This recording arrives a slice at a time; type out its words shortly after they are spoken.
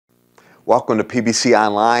Welcome to PBC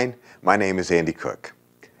Online. My name is Andy Cook.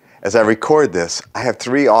 As I record this, I have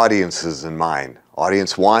three audiences in mind.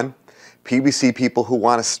 Audience one, PBC people who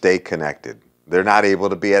want to stay connected. They're not able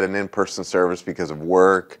to be at an in-person service because of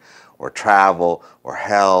work or travel or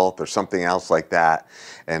health or something else like that.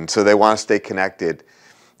 And so they want to stay connected.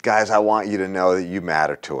 Guys, I want you to know that you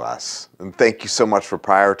matter to us. And thank you so much for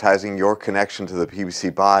prioritizing your connection to the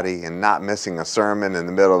PBC body and not missing a sermon in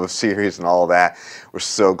the middle of a series and all that. We're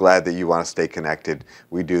so glad that you want to stay connected.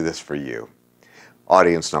 We do this for you.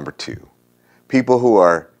 Audience number two, people who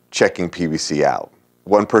are checking PBC out.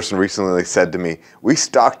 One person recently said to me, "We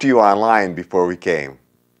stalked you online before we came."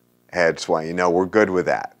 Hey, I just want you to know we're good with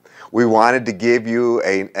that. We wanted to give you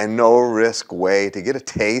a no-risk way to get a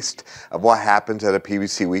taste of what happens at a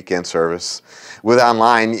PBC weekend service. With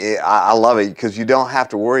online, I love it because you don't have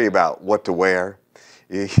to worry about what to wear,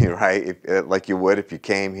 right? Like you would if you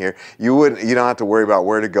came here. You don't have to worry about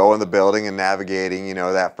where to go in the building and navigating,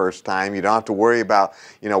 that first time. You don't have to worry about,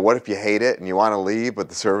 what if you hate it and you want to leave but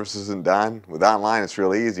the service isn't done? With online, it's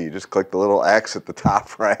real easy. You just click the little X at the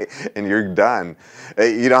top right and you're done.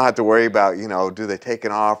 You don't have to worry about, do they take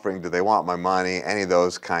an offering? Do they want my money? Any of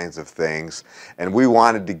those kinds of things. And we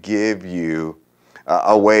wanted to give you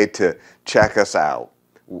a way to check us out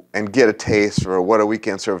and get a taste for what a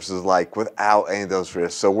weekend service is like without any of those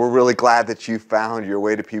risks. So we're really glad that you found your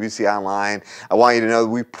way to PBC Online. I want you to know that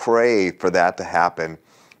we pray for that to happen,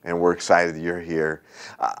 and we're excited that you're here.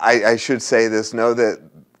 I should say this, know that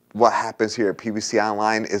what happens here at PBC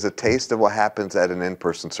Online is a taste of what happens at an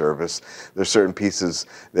in-person service. There's certain pieces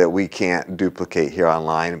that we can't duplicate here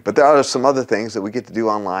online, but there are some other things that we get to do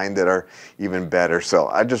online that are even better. So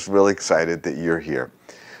I'm just really excited that you're here.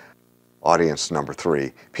 Audience number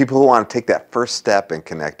three, people who want to take that first step in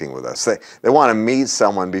connecting with us. They want to meet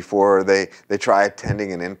someone before they try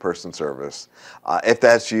attending an in-person service. If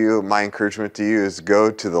that's you, my encouragement to you is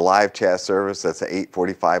go to the live chat service that's at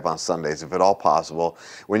 8:45 on Sundays, if at all possible.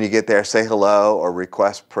 When you get there, say hello or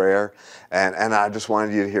request prayer. And I just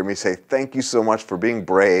wanted you to hear me say, thank you so much for being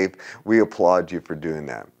brave. We applaud you for doing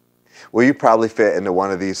that. Well, you probably fit into one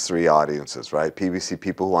of these three audiences, right? PBC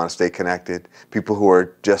people who want to stay connected, people who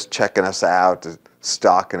are just checking us out,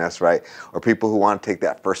 stalking us, right? Or people who want to take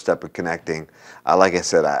that first step of connecting. Like I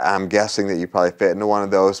said, I'm guessing that you probably fit into one of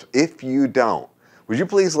those. If you don't, would you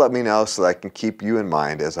please let me know so that I can keep you in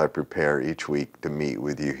mind as I prepare each week to meet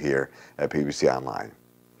with you here at PBC Online.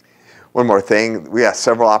 One more thing, we have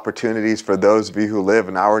several opportunities for those of you who live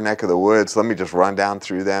in our neck of the woods. Let me just run down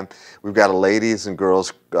through them. We've got a ladies and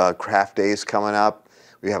girls craft days coming up.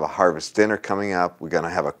 We have a harvest dinner coming up. We're going to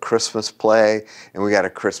have a Christmas play, and we got a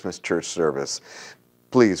Christmas church service.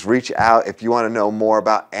 Please reach out if you want to know more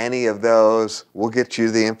about any of those. We'll get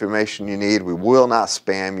you the information you need. We will not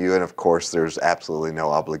spam you, and of course, there's absolutely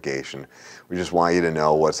no obligation. We just want you to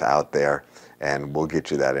know what's out there, and we'll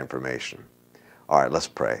get you that information. All right, let's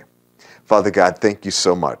pray. Father God, thank you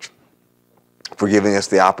so much for giving us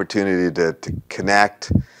the opportunity to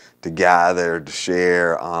connect, to gather, to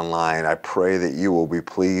share online. I pray that you will be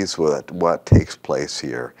pleased with what takes place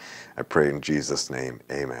here. I pray in Jesus' name,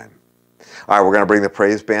 amen. All right, we're going to bring the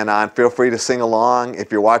praise band on. Feel free to sing along. If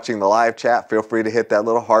you're watching the live chat, feel free to hit that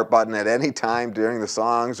little heart button at any time during the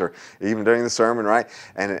songs or even during the sermon, right?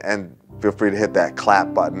 And feel free to hit that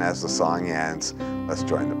clap button as the song ends. Let's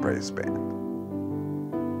join the praise band.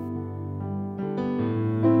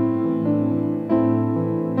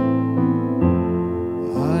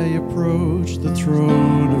 Approach the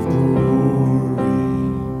throne of glory.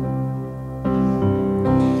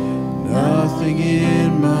 Nothing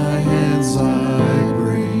in my hands I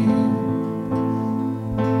bring,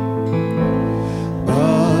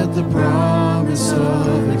 but the promise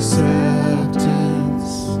of acceptance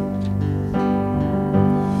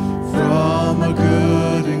from a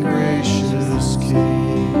good and gracious King.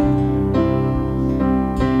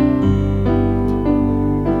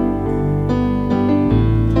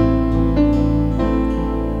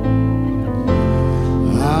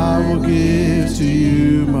 Give to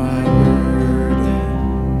you my burden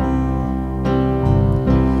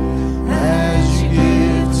as you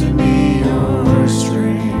give to me your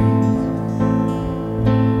strength.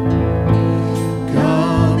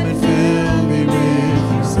 Come and fill me with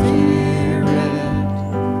your spirit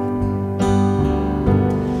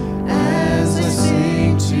as I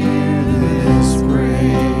sing to you this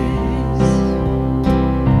praise.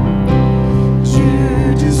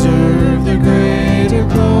 You deserve the greater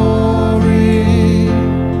glory.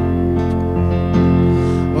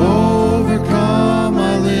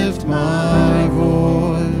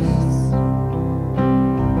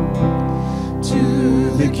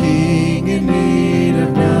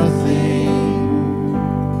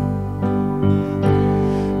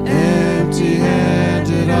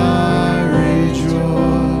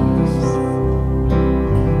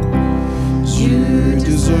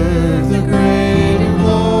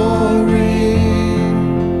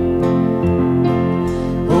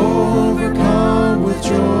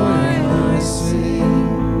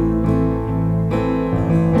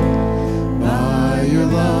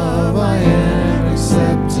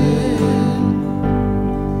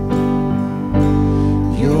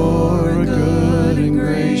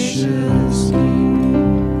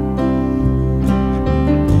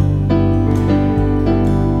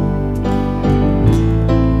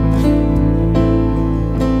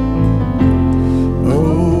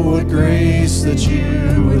 that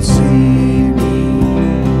you would see me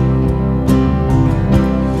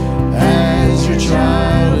as your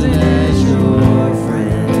child and as your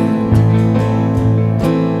friend,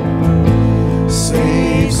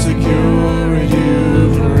 safe, secure in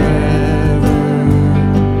you forever.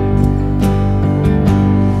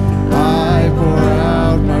 I pour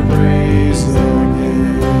out my praise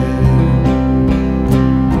again.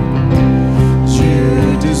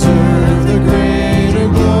 You deserve the greater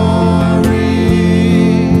glory.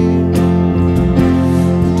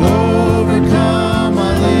 And overcome, I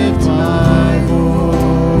lift my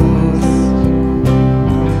voice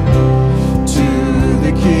to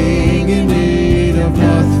the King in need of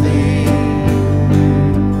nothing.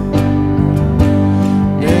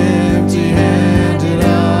 Empty-handed, I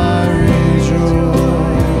rejoice.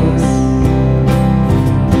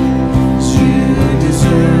 You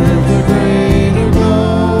deserve the greater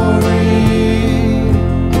glory.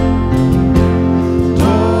 And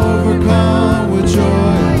overcome with joy,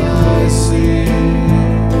 I sing.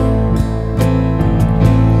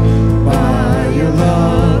 By your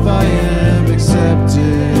love, I am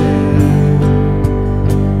accepted.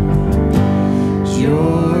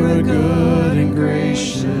 You're a good and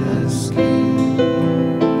gracious King.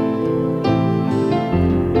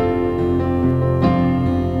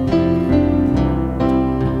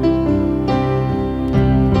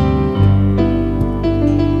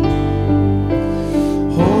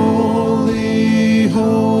 Holy,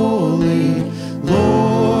 holy,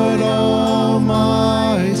 Lord Almighty,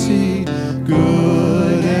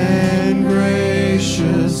 good and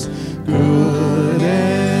gracious, good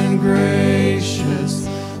and gracious.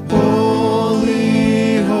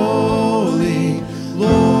 Holy, holy,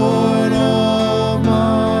 Lord Almighty,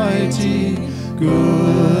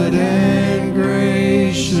 good and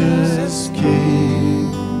gracious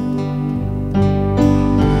King.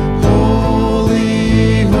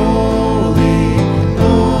 Holy, holy,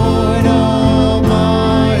 Lord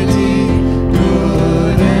Almighty,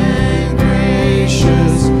 good and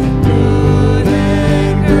gracious, good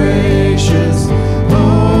and gracious.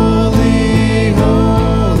 Holy,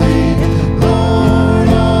 holy, Lord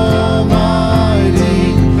Almighty,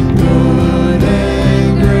 good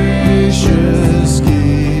and gracious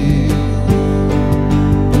King.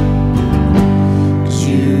 'Cause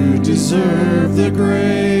you deserve the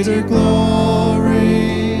greater glory.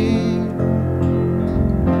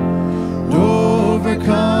 And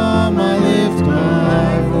overcome, I lift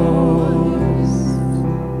my voice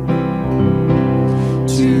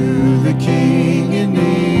to the King in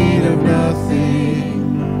need of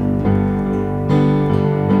nothing.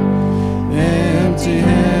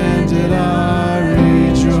 Empty-handed, I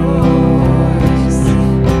rejoice.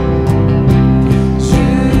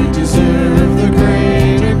 You deserve the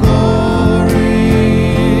greater glory.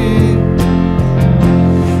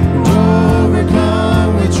 And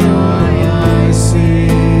overcome with joy, I sing.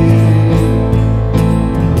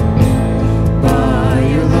 By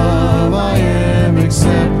your love, I am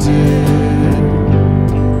accepted.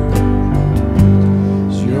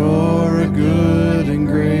 You're a good and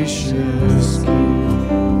gracious King.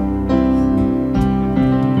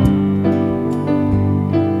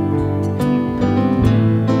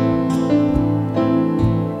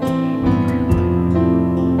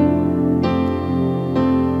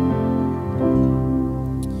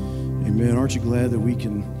 Amen. Aren't you glad that we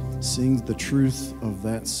can sing the truth of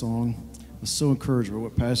that song? I was so encouraged by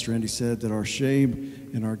what Pastor Andy said, that our shame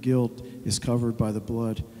and our guilt is covered by the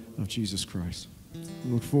blood of Jesus Christ.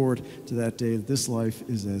 We look forward to that day that this life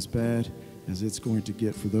is as bad as it's going to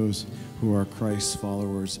get for those who are Christ's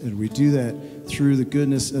followers. And we do that through the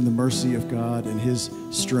goodness and the mercy of God and His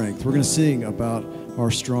strength. We're going to sing about our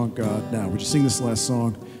strong God now. Would you sing this last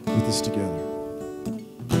song with us together?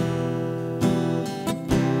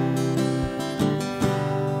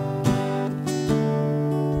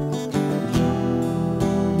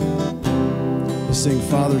 Let's sing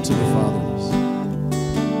Father to the Fatherless.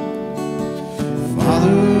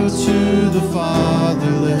 Father to the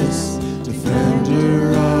fatherless,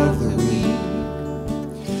 defender of the weak,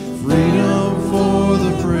 freedom for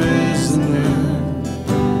the prisoner,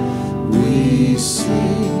 we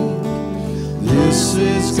sing. This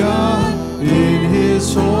is God in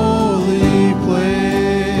His holy place.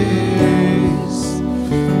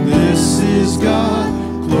 This is God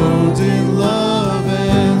clothed in love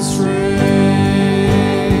and strength.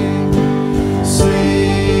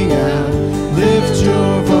 Sing out, lift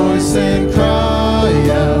your voice and cry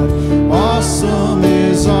out. Awesome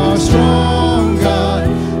is our strong God,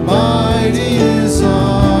 mighty is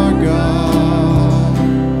our God.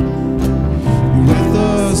 With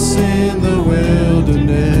us in the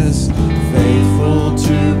wilderness, faith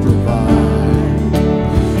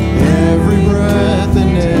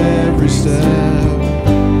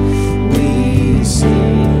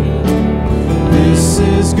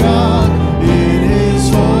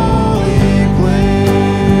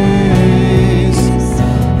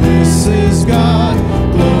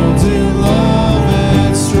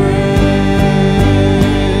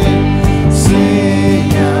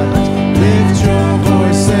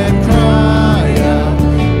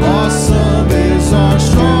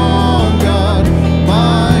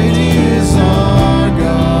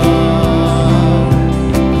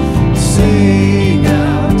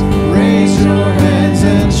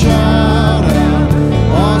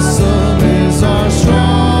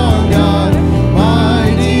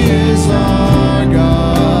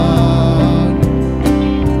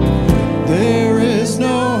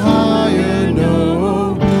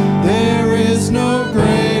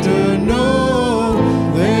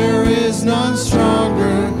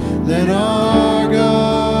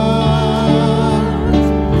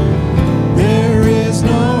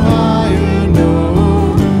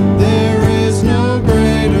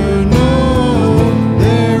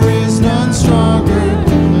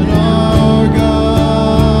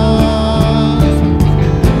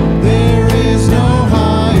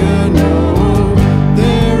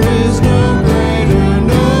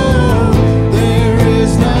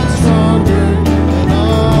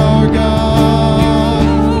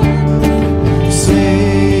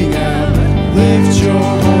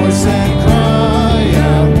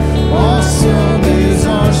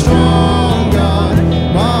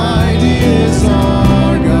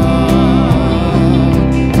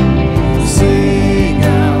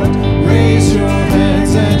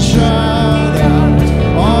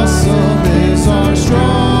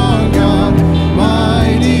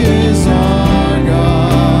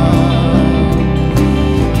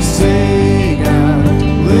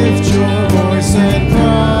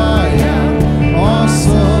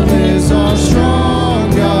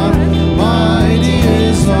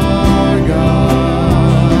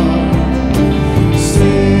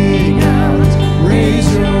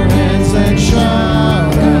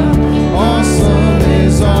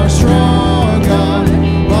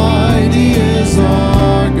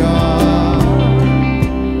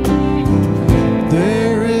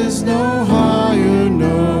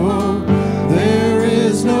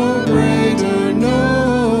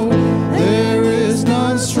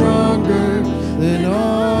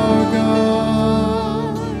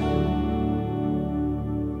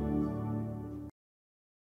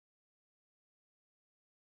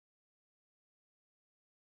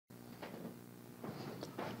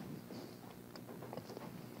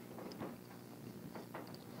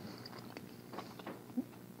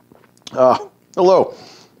Hello.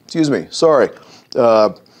 Excuse me. Sorry.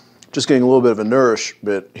 Just getting a little bit of a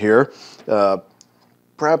nourishment here.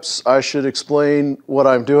 Perhaps I should explain what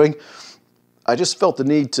I'm doing. I just felt the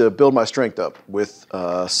need to build my strength up with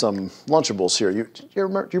some Lunchables here. Do you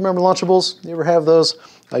remember Lunchables? You ever have those?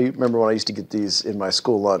 I remember when I used to get these in my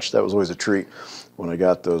school lunch. That was always a treat when I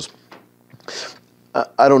got those.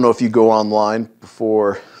 I don't know if you go online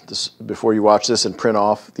before you watch this and print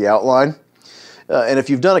off the outline. And if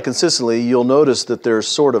you've done it consistently, you'll notice that there's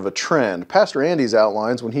sort of a trend. Pastor Andy's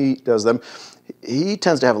outlines, when he does them, he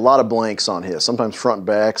tends to have a lot of blanks on his, sometimes front and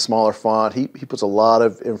back, smaller font. He puts a lot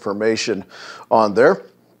of information on there.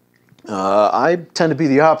 I tend to be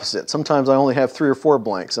the opposite. Sometimes I only have 3 or 4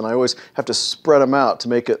 blanks, and I always have to spread them out to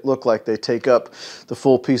make it look like they take up the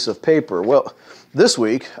full piece of paper. Well, this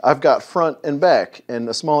week, I've got front and back and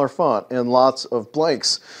a smaller font and lots of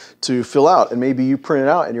blanks to fill out. And maybe you print it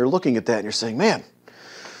out and you're looking at that and you're saying, man,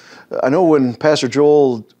 I know when Pastor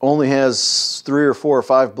Joel only has 3 or 4 or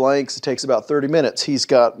 5 blanks, it takes about 30 minutes. He's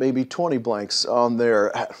got maybe 20 blanks on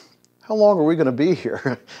there. How long are we going to be here?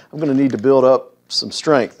 I'm going to need to build up some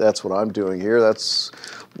strength. That's what I'm doing here. That's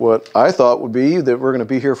what I thought would be, that we're going to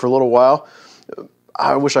be here for a little while.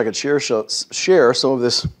 I wish I could share some of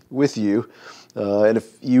this with you. And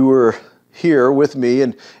if you were here with me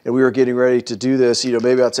and we were getting ready to do this,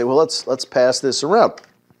 maybe I'd say, well, let's pass this around.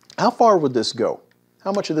 How far would this go?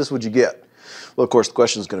 How much of this would you get? Well, of course, the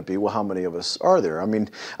question is going to be, well, how many of us are there? I mean,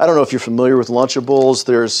 I don't know if you're familiar with Lunchables.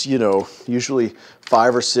 There's, usually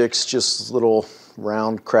 5 or 6 just little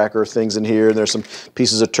round cracker things in here. And there's some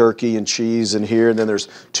pieces of turkey and cheese in here. And then there's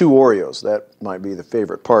 2 Oreos. That might be the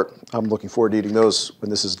favorite part. I'm looking forward to eating those when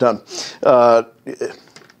this is done.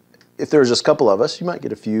 If there's just a couple of us, you might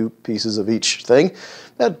get a few pieces of each thing.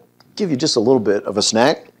 That'd give you just a little bit of a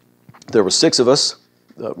snack. If there were 6 of us,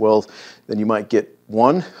 well, then you might get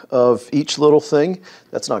 1 of each little thing.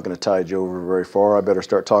 That's not going to tide you over very far. I better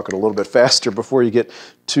start talking a little bit faster before you get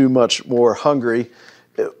too much more hungry.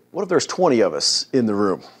 What if there's 20 of us in the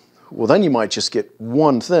room? Well, then you might just get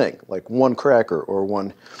 1 thing, like 1 cracker or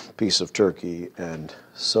 1 piece of turkey and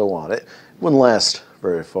so on. It wouldn't last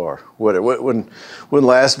very far, would it? Wouldn't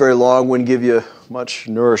last very long, wouldn't give you much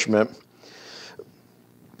nourishment. I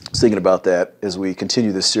was thinking about that as we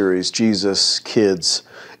continue this series, Jesus, Kids,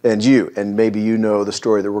 and You. And maybe you know the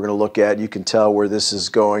story that we're going to look at. You can tell where this is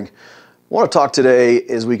going. I want to talk today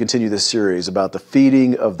as we continue this series about the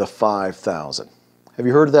feeding of the 5,000. Have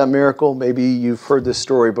you heard of that miracle? Maybe you've heard this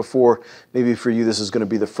story before. Maybe for you this is going to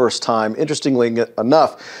be the first time. Interestingly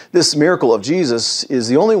enough, this miracle of Jesus is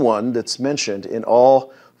the only one that's mentioned in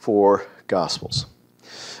all 4 Gospels.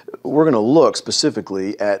 We're going to look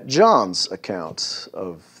specifically at John's account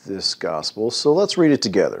of this Gospel, so let's read it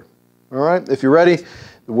together. All right? If you're ready,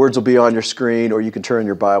 the words will be on your screen, or you can turn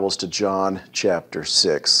your Bibles to John chapter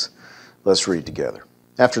 6. Let's read together.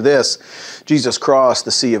 After this, Jesus crossed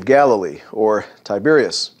the Sea of Galilee, or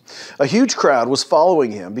Tiberias. A huge crowd was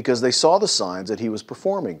following him because they saw the signs that he was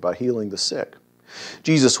performing by healing the sick.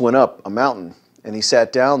 Jesus went up a mountain, and he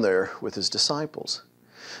sat down there with his disciples.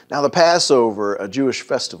 Now the Passover, a Jewish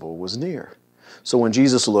festival, was near. So when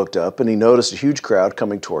Jesus looked up and he noticed a huge crowd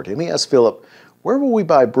coming toward him, he asked Philip, "Where will we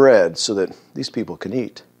buy bread so that these people can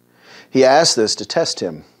eat?" He asked this to test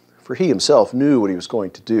him, for he himself knew what he was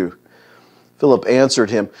going to do. Philip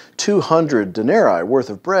answered him, 200 denarii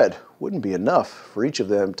worth of bread wouldn't be enough for each of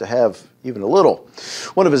them to have even a little.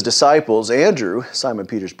 One of his disciples, Andrew, Simon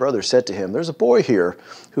Peter's brother, said to him, "There's a boy here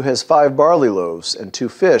who has 5 barley loaves and 2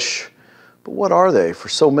 fish, but what are they for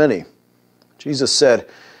so many?" Jesus said,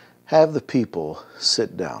 "Have the people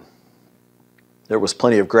sit down." There was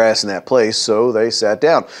plenty of grass in that place, so they sat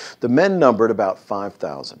down. The men numbered about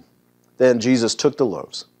 5,000. Then Jesus took the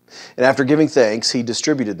loaves, and after giving thanks, he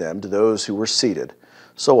distributed them to those who were seated,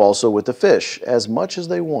 so also with the fish, as much as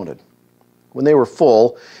they wanted. When they were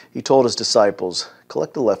full, he told his disciples,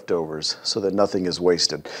 "Collect the leftovers so that nothing is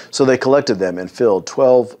wasted." So they collected them and filled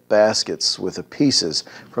 12 baskets with the pieces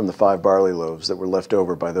from the 5 barley loaves that were left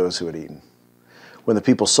over by those who had eaten. When the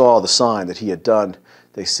people saw the sign that he had done,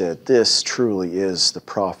 they said, "This truly is the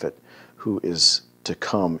prophet who is to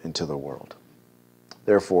come into the world."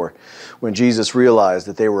 Therefore, when Jesus realized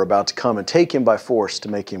that they were about to come and take him by force to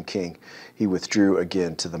make him king, he withdrew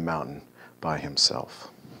again to the mountain by himself.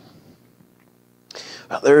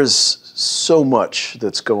 Now, there's so much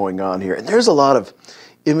that's going on here, and there's a lot of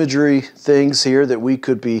imagery things here that we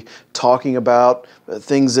could be talking about,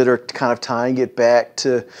 things that are kind of tying it back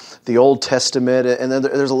to the Old Testament, and then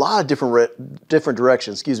there's a lot of different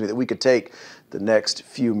directions, that we could take the next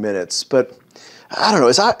few minutes. But I don't know,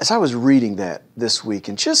 as I was reading that this week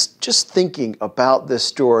and just thinking about this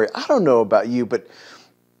story, I don't know about you, but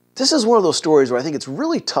this is one of those stories where I think it's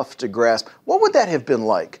really tough to grasp. What would that have been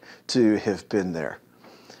like to have been there?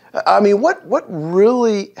 I mean, what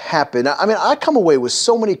really happened? I mean, I come away with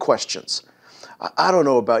so many questions. I don't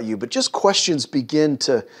know about you, but just questions begin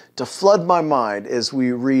to flood my mind as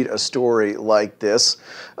we read a story like this.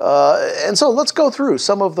 And so let's go through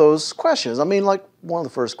some of those questions. I mean, like one of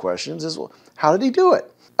the first questions is, well, how did he do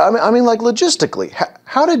it? I mean, like logistically,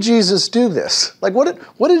 how did Jesus do this? Like, what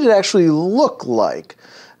did it actually look like?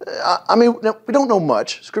 I mean, we don't know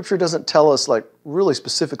much. Scripture doesn't tell us, like, really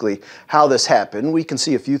specifically how this happened. We can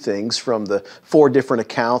see a few things from the 4 different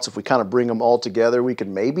accounts. If we kind of bring them all together, we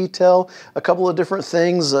can maybe tell a couple of different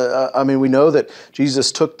things. I mean, we know that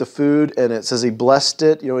Jesus took the food, and it says he blessed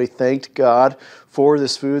it. You know, he thanked God for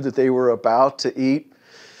this food that they were about to eat.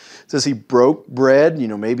 It says he broke bread, you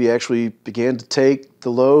know, maybe actually began to take the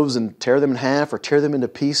loaves and tear them in half or tear them into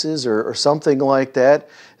pieces or something like that.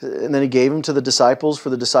 And then he gave them to the disciples for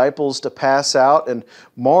the disciples to pass out. And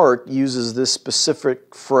Mark uses this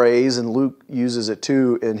specific phrase, and Luke uses it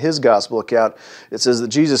too in his gospel account. It says that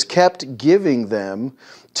Jesus kept giving them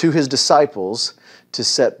to his disciples to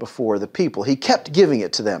set before the people. He kept giving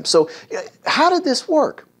it to them. So how did this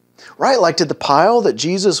work? Right? Like, did the pile that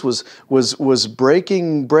Jesus was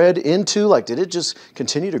breaking bread into, like, did it just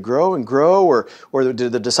continue to grow and grow? Or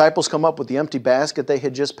did the disciples come up with the empty basket they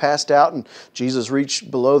had just passed out, and Jesus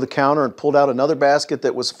reached below the counter and pulled out another basket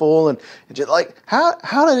that was full? And just, like,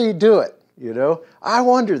 how did he do it? You know, I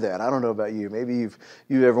wonder that. I don't know about you. Maybe you've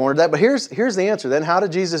ever wondered that. But here's the answer. Then, how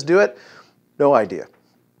did Jesus do it? No idea.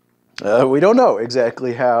 We don't know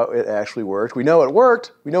exactly how it actually worked. We know it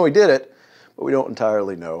worked. We know he did it. But we don't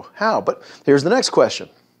entirely know how. But here's the next question.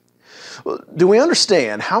 Do we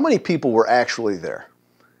understand how many people were actually there?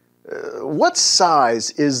 What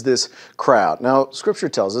size is this crowd? Now, Scripture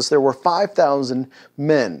tells us there were 5,000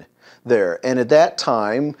 men there. And at that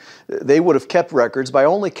time, they would have kept records by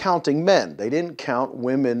only counting men. They didn't count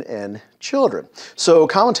women and children. So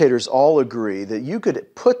commentators all agree that you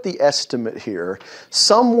could put the estimate here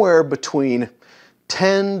somewhere between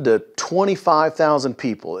 10 to 25,000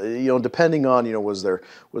 people, you know, depending on, you know, was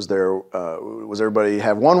everybody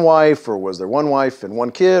have one wife, or was there one wife and one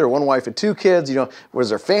kid, or one wife and 2 kids, you know, was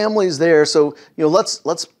there families there? So, you know,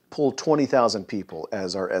 let's pull 20,000 people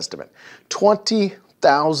as our estimate.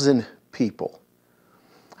 20,000 people.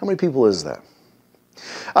 How many people is that?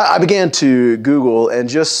 I began to Google and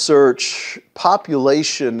just search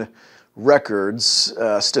population records,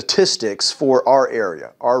 statistics for our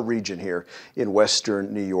area, our region here in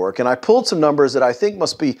Western New York. And I pulled some numbers that I think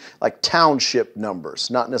must be like township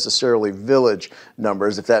numbers, not necessarily village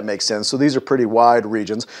numbers, if that makes sense. So these are pretty wide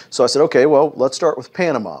regions. So I said, okay, well, let's start with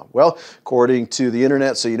Panama. Well, according to the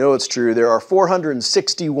internet, so you know it's true, there are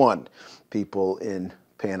 461 people in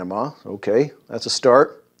Panama. Okay, that's a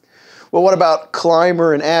start. Well, what about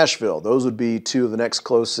Clymer and Asheville? Those would be 2 of the next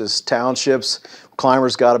closest townships.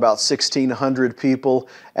 Clymer's got about 1,600 people.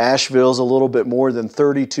 Asheville's a little bit more than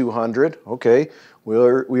 3,200. Okay, we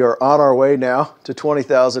are on our way now to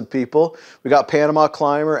 20,000 people. We got Panama,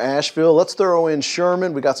 Clymer, Asheville. Let's throw in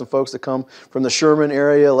Sherman. We got some folks that come from the Sherman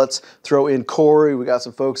area. Let's throw in Corey. We got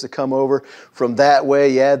some folks that come over from that way.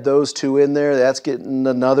 You add those 2 in there, that's getting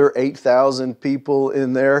another 8,000 people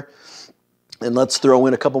in there. And let's throw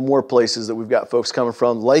in a couple more places that we've got folks coming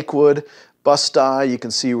from. Lakewood, Bustye, you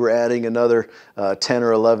can see we're adding another 10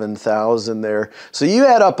 or 11,000 there. So you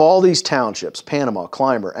add up all these townships, Panama,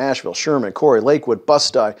 Clymer, Asheville, Sherman, Corey, Lakewood,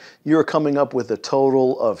 Bustye, you're coming up with a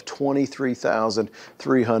total of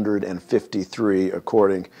 23,353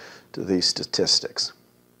 according to these statistics.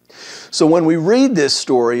 So when we read this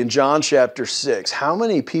story in John chapter 6, how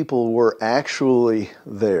many people were actually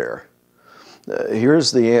there?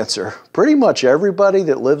 Here's the answer. Pretty much everybody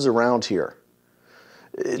that lives around here.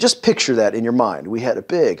 Just picture that in your mind. We had a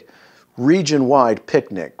big region-wide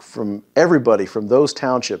picnic from everybody from those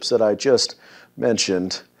townships that I just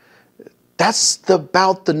mentioned. That's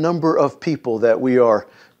about the number of people that we are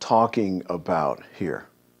talking about here.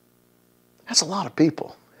 That's a lot of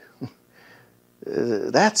people.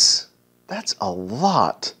 That's a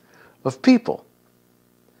lot of people.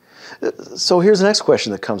 So here's the next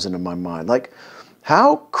question that comes into my mind. Like,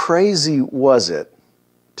 how crazy was it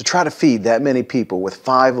to try to feed that many people with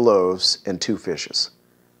 5 loaves and 2 fishes?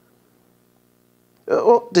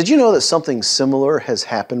 Well, did you know that something similar has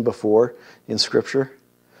happened before in Scripture?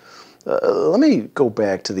 Let me go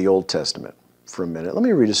back to the Old Testament for a minute. Let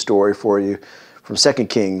me read a story for you from 2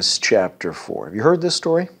 Kings chapter 4. Have you heard this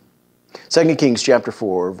story? 2 Kings chapter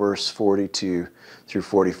 4, verse 42 through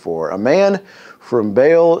 44. A man from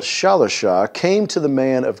Baal Shalishah came to the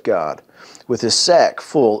man of God with his sack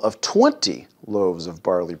full of 20 loaves of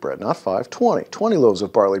barley bread, not 5, 20 loaves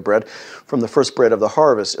of barley bread from the first bread of the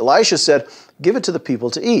harvest. Elisha said, "Give it to the people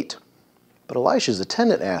to eat." But Elisha's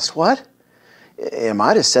attendant asked, "What? Am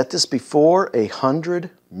I to set this before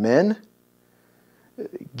 100 men?"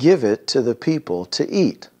 "Give it to the people to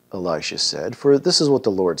eat," Elisha said, "for this is what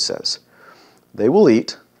the Lord says. They will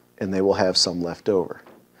eat, and they will have some left over."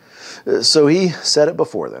 So he set it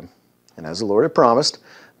before them, and as the Lord had promised,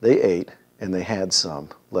 they ate, and they had some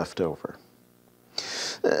left over.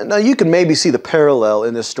 Now, you can maybe see the parallel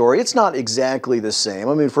in this story. It's not exactly the same.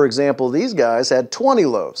 I mean, for example, these guys had 20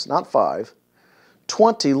 loaves, not 5,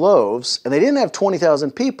 20 loaves, and they didn't have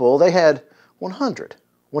 20,000 people. They had 100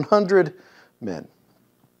 men.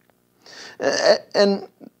 And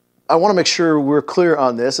I want to make sure we're clear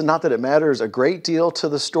on this, and not that it matters a great deal to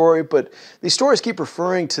the story, but these stories keep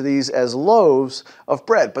referring to these as loaves of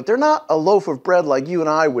bread. But they're not a loaf of bread like you and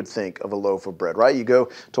I would think of a loaf of bread, right? You go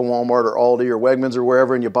to Walmart or Aldi or Wegmans or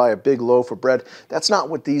wherever and you buy a big loaf of bread. That's not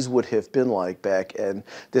what these would have been like back in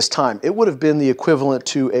this time. It would have been the equivalent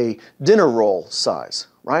to a dinner roll size,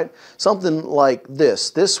 right? Something like this.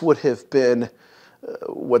 This would have been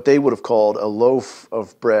what they would have called a loaf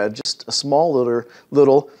of bread, just a small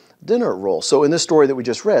little dinner roll. So in this story that we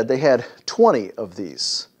just read, they had 20 of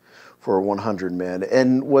these for 100 men.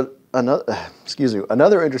 And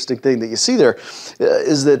another interesting thing that you see there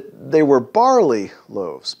is that they were barley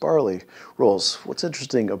loaves, barley rolls. What's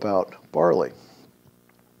interesting about barley?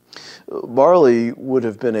 Barley would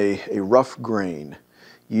have been a rough grain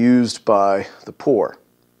used by the poor,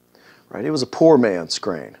 right? It was a poor man's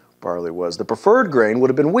grain, barley was. The preferred grain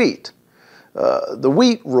would have been wheat. The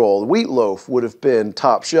wheat roll, the wheat loaf would have been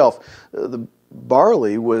top shelf. The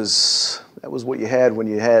barley was what you had when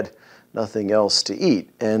you had nothing else to eat.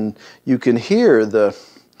 And you can hear the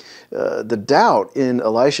doubt in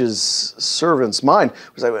Elisha's servant's mind.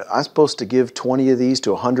 It was like, I'm supposed to give 20 of these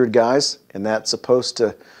to 100 guys, and that's supposed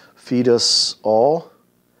to feed us all?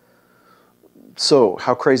 So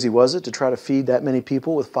how crazy was it to try to feed that many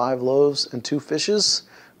people with 5 loaves and 2 fishes?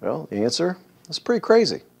 Well, the answer is pretty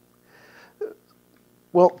crazy.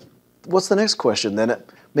 Well, what's the next question then?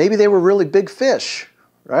 Maybe they were really big fish,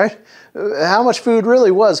 right? How much food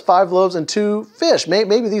really was 5 loaves and 2 fish?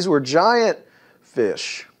 Maybe these were giant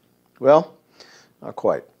fish. Well, not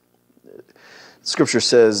quite. Scripture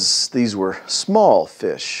says these were small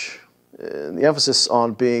fish, and the emphasis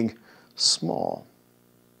on being small.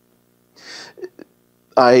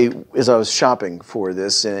 As I was shopping for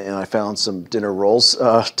this, and I found some dinner rolls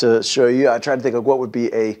to show you, I tried to think of what would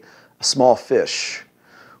be a small fish.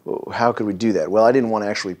 How could we do that? Well, I didn't want to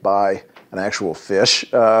actually buy an actual fish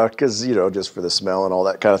because, just for the smell and all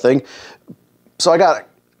that kind of thing. So I got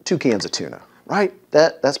 2 cans of tuna, right?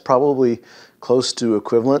 That's probably close to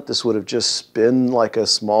equivalent. This would have just been like a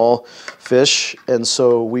small fish. And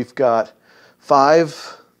so we've got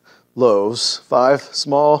 5 loaves, 5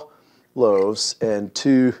 small loaves, and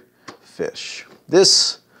 2 fish.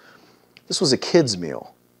 This was a kid's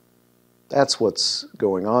meal. That's what's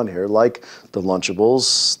going on here. Like the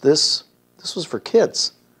Lunchables, this was for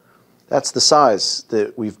kids. That's the size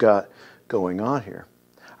that we've got going on here.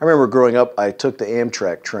 I remember growing up, I took the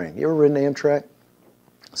Amtrak train. You ever ridden Amtrak?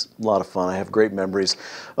 It's a lot of fun. I have great memories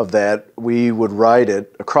of that. We would ride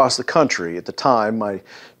it across the country. At the time, my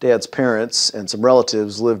dad's parents and some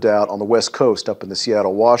relatives lived out on the West Coast up in the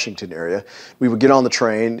Seattle, Washington area. We would get on the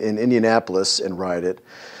train in Indianapolis and ride it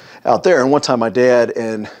out there. And one time my dad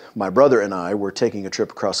and my brother and I were taking a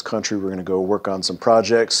trip across the country. We were going to go work on some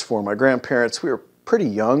projects for my grandparents. We were pretty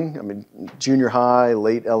young. I mean, junior high,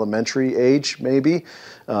 late elementary age, maybe.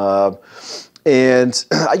 I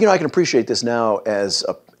can appreciate this now as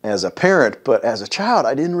a parent, but as a child,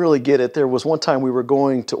 I didn't really get it. There was one time we were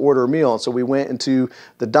going to order a meal, and so we went into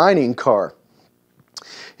the dining car.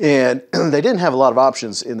 And they didn't have a lot of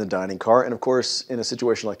options in the dining car. And of course, in a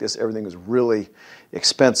situation like this, everything was really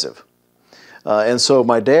expensive. And so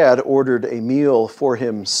my dad ordered a meal for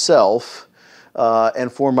himself.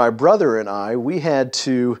 And for my brother and I, we had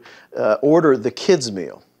to order the kids'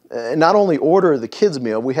 meal. And not only order the kids'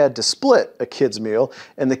 meal, we had to split a kids' meal.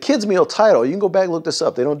 And the kids' meal title, you can go back and look this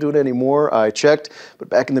up. They don't do it anymore. I checked. But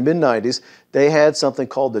back in the mid-90s, they had something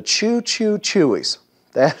called the Choo Choo Chewies.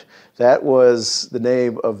 That was the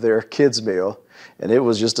name of their kids' meal, and it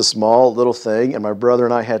was just a small little thing, and my brother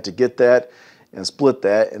and I had to get that and split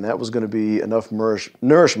that, and that was going to be enough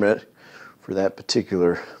nourishment for that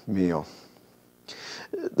particular meal.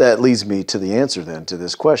 That leads me to the answer then to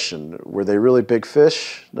this question. Were they really big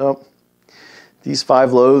fish? No, These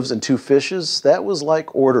 5 loaves and 2 fishes, that was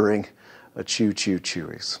like ordering a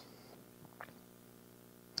Chewies.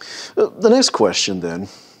 The next question then,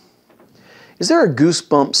 is there a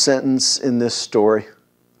goosebump sentence in this story?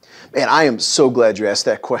 Man, I am so glad you asked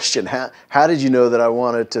that question. How did you know that I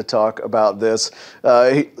wanted to talk about this?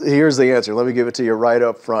 Here's the answer. Let me give it to you right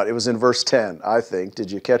up front. It was in verse 10, I think. Did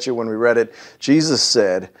you catch it when we read it? Jesus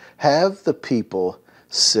said, "Have the people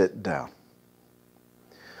sit down."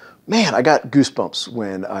 Man, I got goosebumps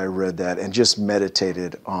when I read that and just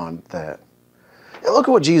meditated on that. And look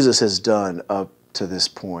at what Jesus has done up to this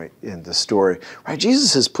point in the story. Right?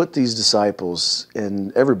 Jesus has put these disciples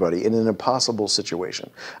and everybody in an impossible situation.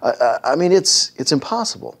 I mean, it's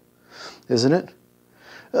impossible, isn't it?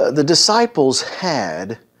 The disciples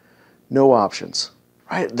had no options.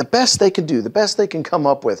 Right? The best they can do, the best they can come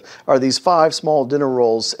up with are these 5 small dinner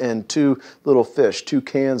rolls and 2 little fish, 2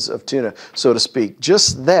 cans of tuna, so to speak.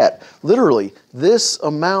 Just that, literally, this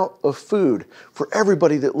amount of food for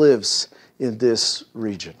everybody that lives in this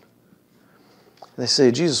region. And they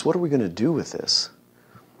say, "Jesus, what are we going to do with this?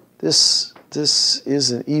 This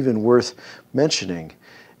isn't even worth mentioning."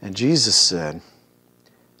 And Jesus said,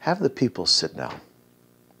 "Have the people sit down."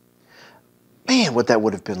 Man, what that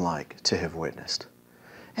would have been like to have witnessed.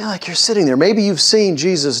 And like you're sitting there, maybe you've seen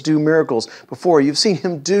Jesus do miracles before. You've seen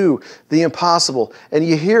him do the impossible. And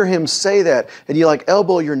you hear him say that, and you like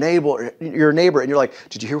elbow your neighbor, and you're like,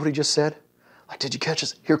 "Did you hear what he just said? Like, did you catch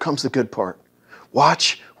this? Here comes the good part.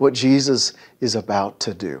 Watch what Jesus is about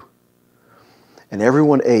to do." And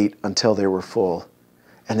everyone ate until they were full,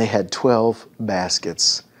 and they had 12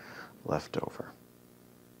 baskets left over.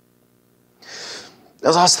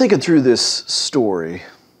 As I was thinking through this story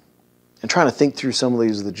and trying to think through some of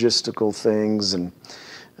these logistical things, and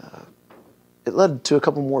it led to a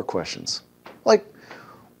couple more questions. Like,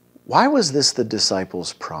 why was this the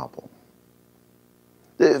disciples' problem?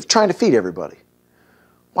 Trying to feed everybody.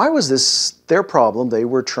 Why was this their problem they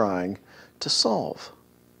were trying to solve?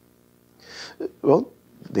 Well,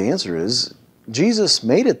 the answer is Jesus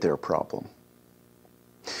made it their problem.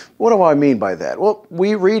 What do I mean by that? Well,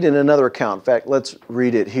 we read in another account, in fact, let's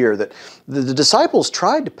read it here, that the disciples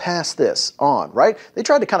tried to pass this on, right? They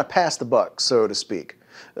tried to kind of pass the buck, so to speak.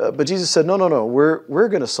 But Jesus said, no, we're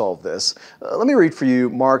going to solve this. Let me read for you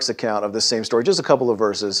Mark's account of this same story, just a couple of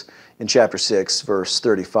verses in chapter 6, verse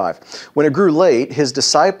 35. "When it grew late, his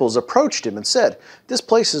disciples approached him and said, 'This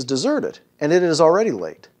place is deserted, and it is already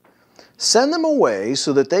late. Send them away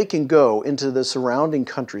so that they can go into the surrounding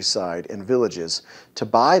countryside and villages to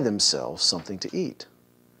buy themselves something to eat.'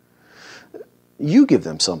 'You give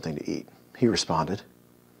them something to eat,' he responded.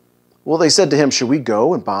 Well, they said to him, 'Should we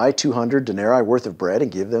go and buy 200 denarii worth of bread and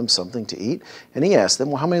give them something to eat?' And he asked them,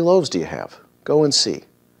 'Well, how many loaves do you have? Go and see.'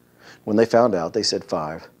 When they found out, they said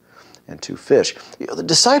 5 and 2 fish. The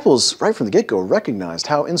disciples, right from the get-go, recognized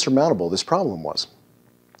how insurmountable this problem was.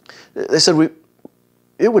 They said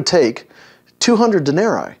it would take 200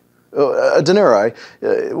 denarii. A denarii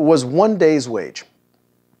was 1 day's wage.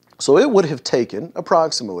 So it would have taken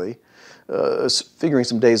approximately, figuring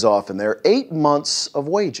some days off in there, 8 months of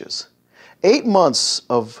wages. 8 months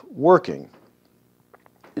of working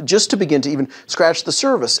just to begin to even scratch the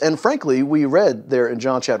surface. And frankly, we read there in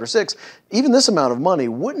John chapter 6, even this amount of money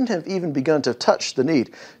wouldn't have even begun to touch the need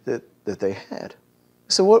that they had.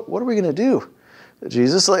 So what are we going to do,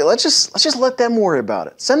 Jesus? Let's just let them worry about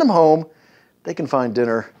it. Send them home. They can find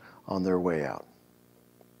dinner on their way out.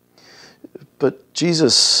 But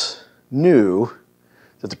Jesus knew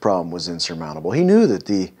that the problem was insurmountable. He knew that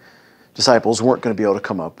the disciples weren't going to be able to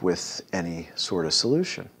come up with any sort of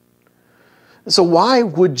solution. And so why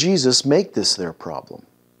would Jesus make this their problem?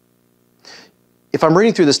 If I'm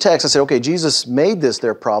reading through this text, I say, okay, Jesus made this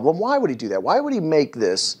their problem. Why would he do that? Why would he make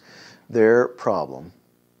this their problem?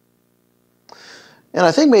 And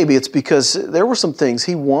I think maybe it's because there were some things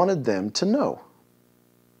he wanted them to know.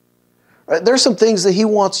 Right? There's some things that he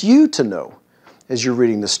wants you to know as you're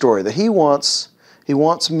reading the story, that he wants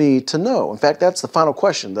me to know. In fact, that's the final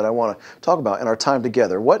question that I want to talk about in our time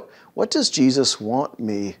together. What does Jesus want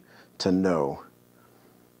me to know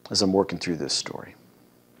as I'm working through this story?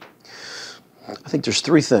 I think there's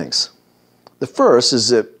 3 things. The first is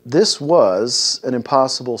that this was an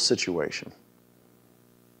impossible situation.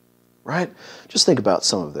 Right? Just think about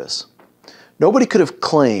some of this. Nobody could have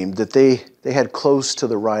claimed that they had close to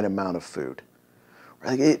the right amount of food.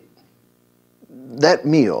 Right? That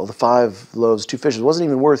meal, the 5 loaves, 2 fishes, wasn't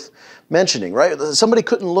even worth mentioning, right? Somebody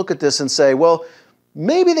couldn't look at this and say, well,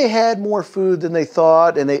 maybe they had more food than they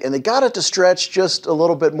thought, and they got it to stretch just a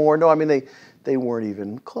little bit more. No, I mean, they weren't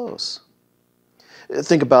even close.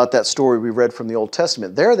 Think about that story we read from the Old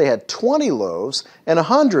Testament. There they had 20 loaves and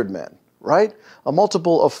 100 men, right? A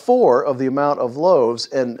multiple of 4 of the amount of loaves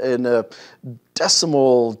and a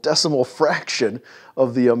decimal fraction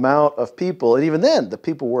of the amount of people. And even then, the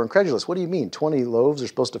people were incredulous. What do you mean? 20 loaves are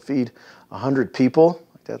supposed to feed 100 people?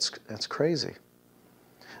 That's crazy.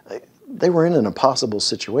 They were in an impossible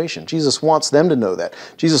situation. Jesus wants them to know that.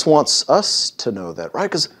 Jesus wants us to know that, right?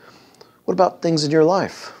 Because what about things in your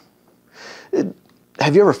life?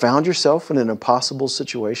 Have you ever found yourself in an impossible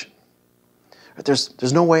situation?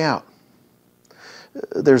 There's no way out.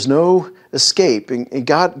 There's no escape. And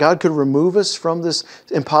God could remove us from this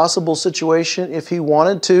impossible situation if He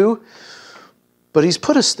wanted to, but He's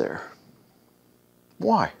put us there.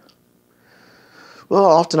 Why? Well,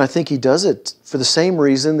 often I think He does it for the same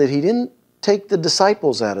reason that He didn't take the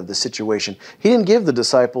disciples out of the situation. He didn't give the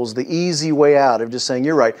disciples the easy way out of just saying,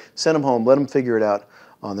 you're right, send them home, let them figure it out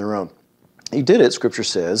on their own. He did it, Scripture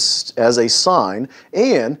says, as a sign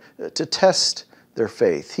and to test their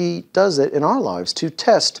faith. He does it in our lives to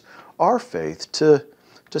test our faith, to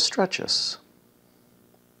stretch us.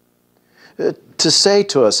 To say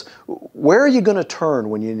to us, where are you going to turn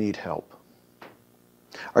when you need help?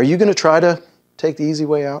 Are you going to try to take the easy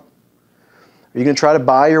way out? Are you going to try to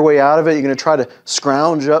buy your way out of it? Are you going to try to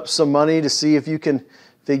scrounge up some money to see if you can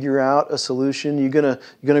figure out a solution? You're going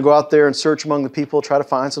to go out there and search among the people, try to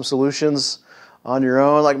find some solutions on your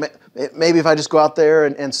own? Like maybe if I just go out there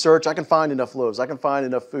and search, I can find enough loaves. I can find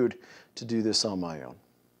enough food to do this on my own.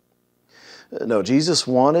 No, Jesus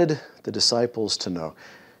wanted the disciples to know,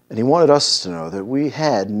 and He wanted us to know that we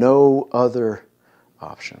had no other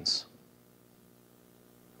options.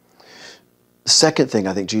 The second thing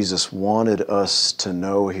I think Jesus wanted us to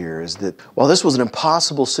know here is that while this was an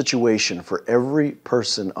impossible situation for every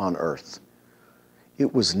person on earth,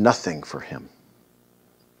 it was nothing for Him.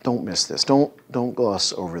 Don't miss this. Don't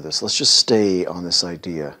gloss over this. Let's just stay on this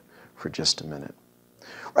idea for just a minute.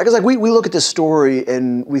 Right? Because we look at this story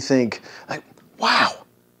and we think, wow,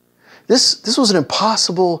 this was an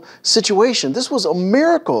impossible situation. This was a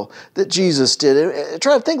miracle that Jesus did. And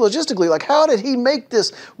try to think logistically, how did He make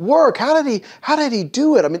this work? How did he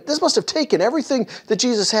do it? I mean, this must have taken everything that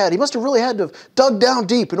Jesus had. He must have really had to have dug down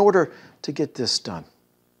deep in order to get this done.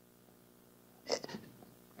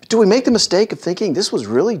 Do we make the mistake of thinking this was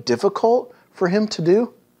really difficult for Him to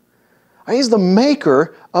do? He's the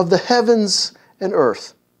maker of the heavens and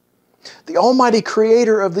earth. The almighty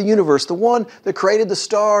creator of the universe, the one that created the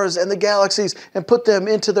stars and the galaxies and put them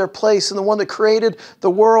into their place, and the one that created the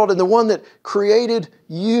world and the one that created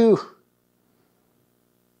you.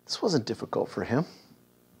 This wasn't difficult for Him.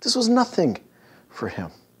 This was nothing for Him.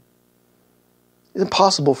 It's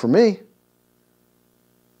impossible for me.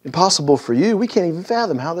 Impossible for you. We can't even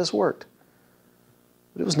fathom how this worked.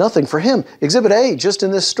 But it was nothing for Him. Exhibit A, just in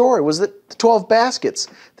this story, was that the 12 baskets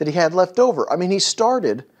that He had left over. I mean, He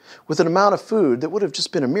started with an amount of food that would have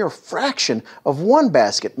just been a mere fraction of one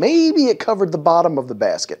basket. Maybe it covered the bottom of the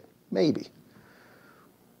basket. Maybe.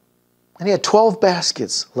 And He had 12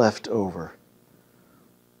 baskets left over.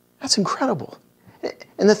 That's incredible.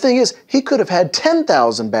 And the thing is, He could have had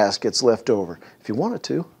 10,000 baskets left over if He wanted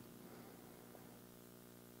to.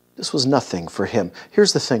 This was nothing for Him.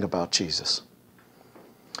 Here's the thing about Jesus.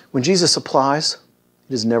 When Jesus supplies,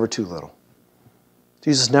 it is never too little.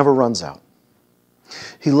 Jesus never runs out.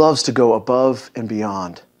 He loves to go above and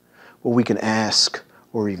beyond what we can ask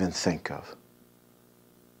or even think of.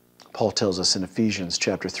 Paul tells us in Ephesians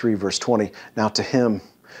chapter 3, verse 20, now to Him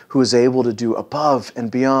who is able to do above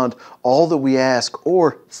and beyond all that we ask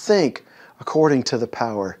or think according to the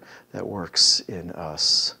power that works in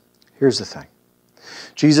us. Here's the thing.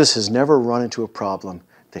 Jesus has never run into a problem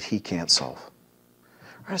that He can't solve.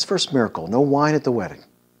 His first miracle, no wine at the wedding.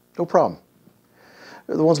 No problem.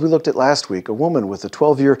 The ones we looked at last week, a woman with a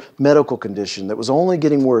 12-year medical condition that was only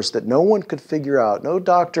getting worse, that no one could figure out. No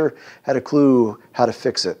doctor had a clue how to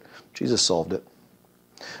fix it. Jesus solved it.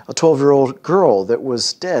 A 12-year-old girl that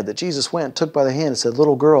was dead, that Jesus went and took by the hand and said,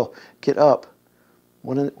 little girl, get up.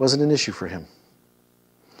 Wasn't an issue for Him.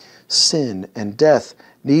 Sin and death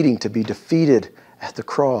needing to be defeated at the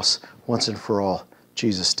cross once and for all,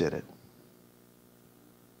 Jesus did it.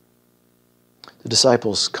 The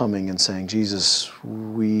disciples coming and saying, Jesus,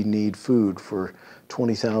 we need food for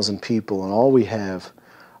 20,000 people, and all we have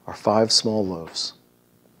are 5 small loaves,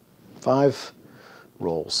 5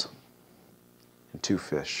 rolls, and 2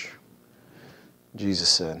 fish. Jesus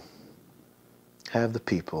said, have the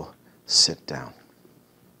people sit down.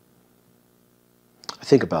 I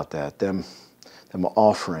think about that, them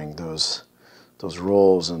offering those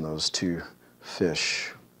rolls and those 2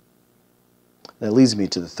 fish. That leads me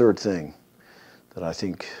to the third thing that I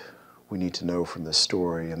think we need to know from this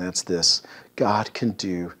story, and that's this: God can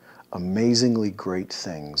do amazingly great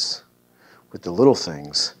things with the little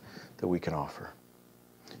things that we can offer.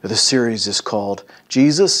 This series is called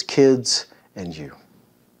Jesus, Kids, and You.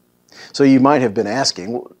 So you might have been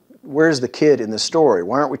asking, where's the kid in the story?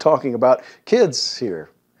 Why aren't we talking about kids here?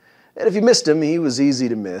 And if you missed him, he was easy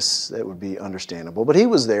to miss. That would be understandable. But he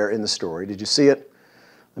was there in the story. Did you see it?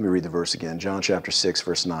 Let me read the verse again. John chapter 6,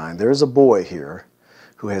 verse 9. There is a boy here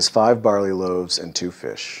who has 5 barley loaves and 2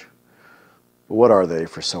 fish. But what are they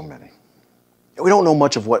for so many? We don't know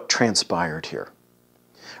much of what transpired here.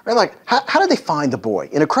 Right? Like, how did they find the boy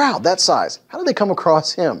in a crowd that size? How did they come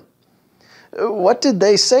across him? What did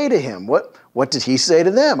they say to him? What did he say to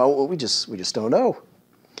them? Oh, well, we just don't know.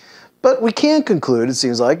 But we can conclude, it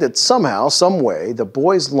seems like, that somehow, some way, the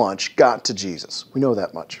boy's lunch got to Jesus. We know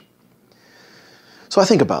that much. So I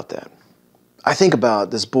think about that. I think about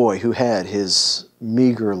this boy who had his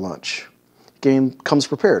meager lunch. Comes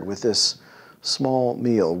prepared with this small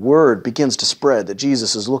meal. Word begins to spread that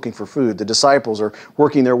Jesus is looking for food. The disciples are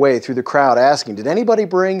working their way through the crowd asking, did anybody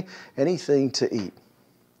bring anything to eat?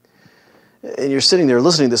 And you're sitting there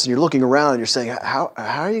listening to this and you're looking around and you're saying, how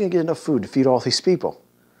are you going to get enough food to feed all these people?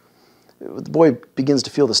 The boy begins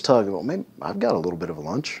to feel this tug. Well, maybe I've got a little bit of a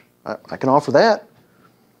lunch. I can offer that.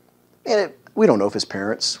 And we don't know if his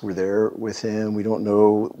parents were there with him. We don't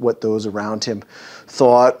know what those around him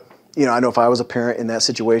thought. You know, I know if I was a parent in that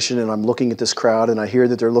situation and I'm looking at this crowd and I hear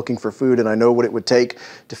that they're looking for food and I know what it would take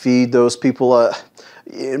to feed those people.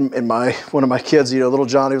 One of my kids, little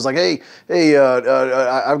Johnny was like, hey,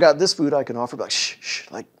 I've got this food I can offer. But like, shh,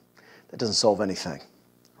 like that doesn't solve anything,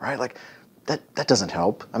 right? Like that doesn't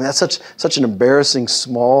help. I mean, that's such an embarrassing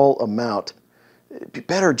small amount. It'd be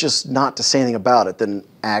better just not to say anything about it than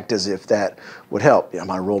act as if that would help. I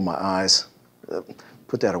might roll my eyes.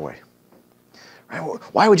 Put that away. Right?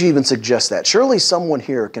 Why would you even suggest that? Surely someone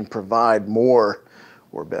here can provide more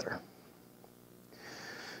or better.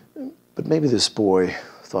 But maybe this boy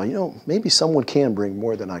thought, maybe someone can bring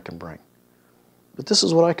more than I can bring. But this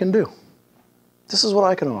is what I can do. This is what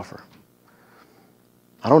I can offer.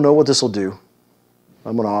 I don't know what this will do.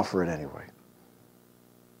 I'm going to offer it anyway.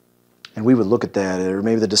 And we would look at that, or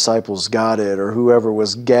maybe the disciples got it, or whoever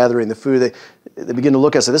was gathering the food, they begin to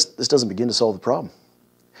look at it and say, this doesn't begin to solve the problem.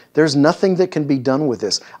 There's nothing that can be done with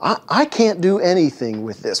this. I can't do anything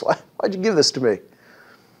with this. Why'd you give this to me?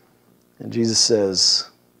 And Jesus says,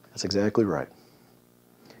 that's exactly right.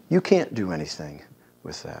 You can't do anything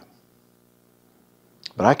with that.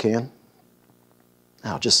 But I can.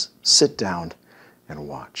 Now just sit down and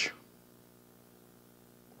watch.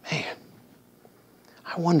 Man,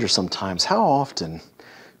 I wonder sometimes how often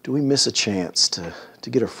do we miss a chance to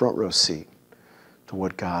get a front row seat to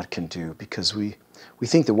what God can do because we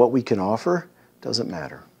think that what we can offer doesn't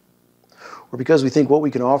matter. Or because we think what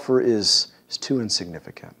we can offer is too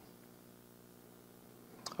insignificant.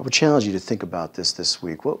 I would challenge you to think about this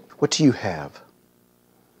week. What do you have?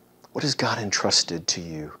 What has God entrusted to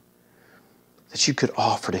you that you could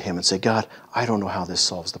offer to Him and say, God, I don't know how this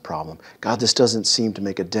solves the problem. God, this doesn't seem to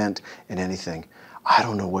make a dent in anything. I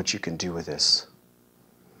don't know what you can do with this,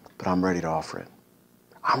 but I'm ready to offer it.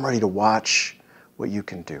 I'm ready to watch what you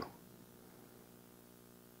can do.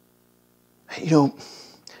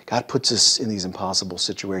 God puts us in these impossible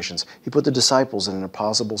situations. He put the disciples in an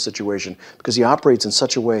impossible situation because He operates in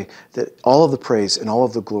such a way that all of the praise and all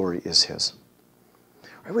of the glory is His.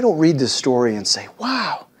 Right? We don't read this story and say,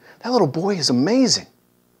 wow, that little boy is amazing.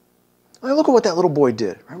 I mean, look at what that little boy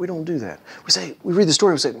did. Right? We don't do that. We read the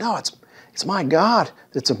story and we say, no, it's my God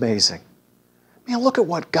that's amazing. Man, look at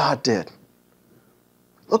what God did.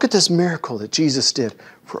 Look at this miracle that Jesus did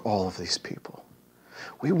for all of these people.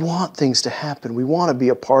 We want things to happen. We want to be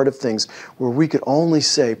a part of things where we could only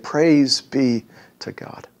say, praise be to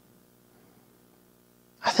God.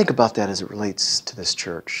 I think about that as it relates to this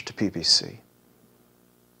church, to PBC.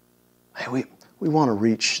 Hey, we want to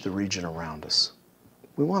reach the region around us.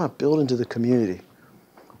 We want to build into the community.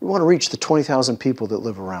 We want to reach the 20,000 people that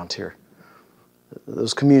live around here.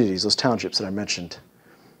 Those communities, those townships that I mentioned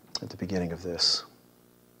at the beginning of this.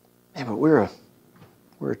 Yeah, but we're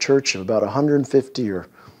a church of about 150 or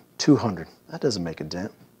 200. That doesn't make a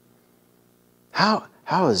dent. How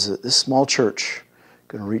is this small church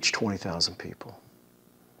going to reach 20,000 people?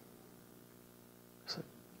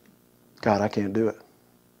 God, I can't do it,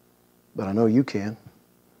 but I know you can.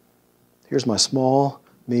 Here's my small,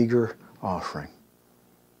 meager offering.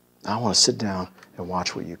 I want to sit down and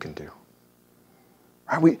watch what you can do.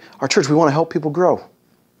 Our church, we want to help people grow.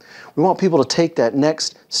 We want people to take that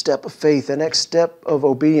next step of faith, that next step of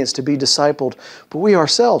obedience to be discipled. But we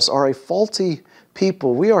ourselves are a faulty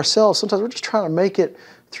people, we ourselves, sometimes we're just trying to make it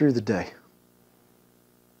through the day.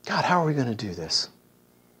 God, how are we going to do this?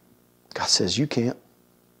 God says, you can't,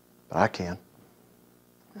 but I can.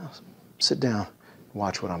 Sit down and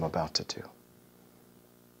watch what I'm about to do.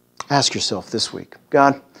 Ask yourself this week,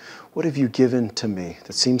 God, what have you given to me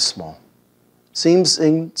that seems small, seems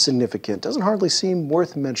insignificant, doesn't hardly seem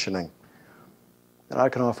worth mentioning, that I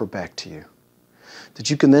can offer back to you, that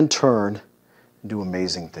you can then turn and do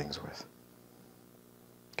amazing things with?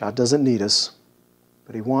 God doesn't need us,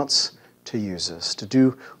 but He wants to use us to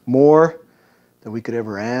do more than we could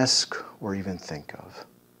ever ask or even think of,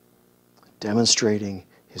 demonstrating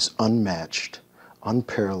His unmatched,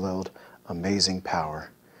 unparalleled, amazing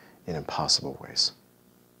power in impossible ways.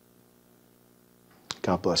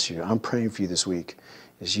 God bless you. I'm praying for you this week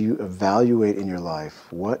as you evaluate in your life,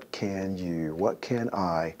 what can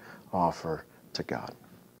I offer to God?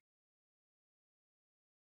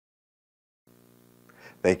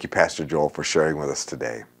 Thank you, Pastor Joel, for sharing with us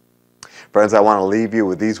today. Friends, I want to leave you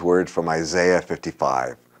with these words from Isaiah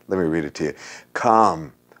 55. Let me read it to you.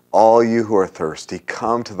 Come, all you who are thirsty,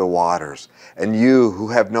 come to the waters, and you who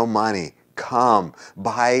have no money, come,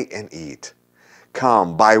 buy and eat.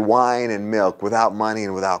 Come, buy wine and milk without money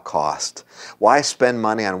and without cost. Why spend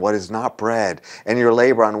money on what is not bread, and your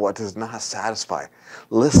labor on what does not satisfy?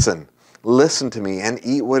 Listen to me, and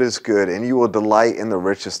eat what is good, and you will delight in the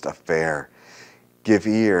richest of fare. Give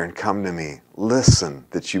ear and come to me. Listen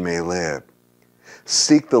that you may live.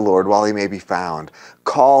 Seek the Lord while He may be found.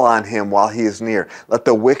 Call on Him while He is near. Let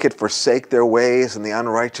the wicked forsake their ways and the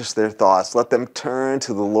unrighteous their thoughts. Let them turn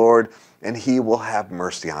to the Lord, and He will have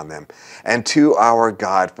mercy on them. And to our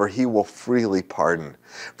God, for He will freely pardon.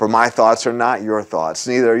 For my thoughts are not your thoughts,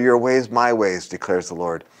 neither are your ways my ways, declares the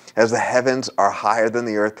Lord. As the heavens are higher than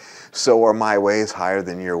the earth, so are my ways higher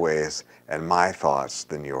than your ways, and my thoughts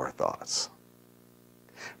than your thoughts.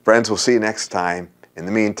 Friends, we'll see you next time. In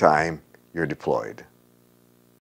the meantime, you're deployed.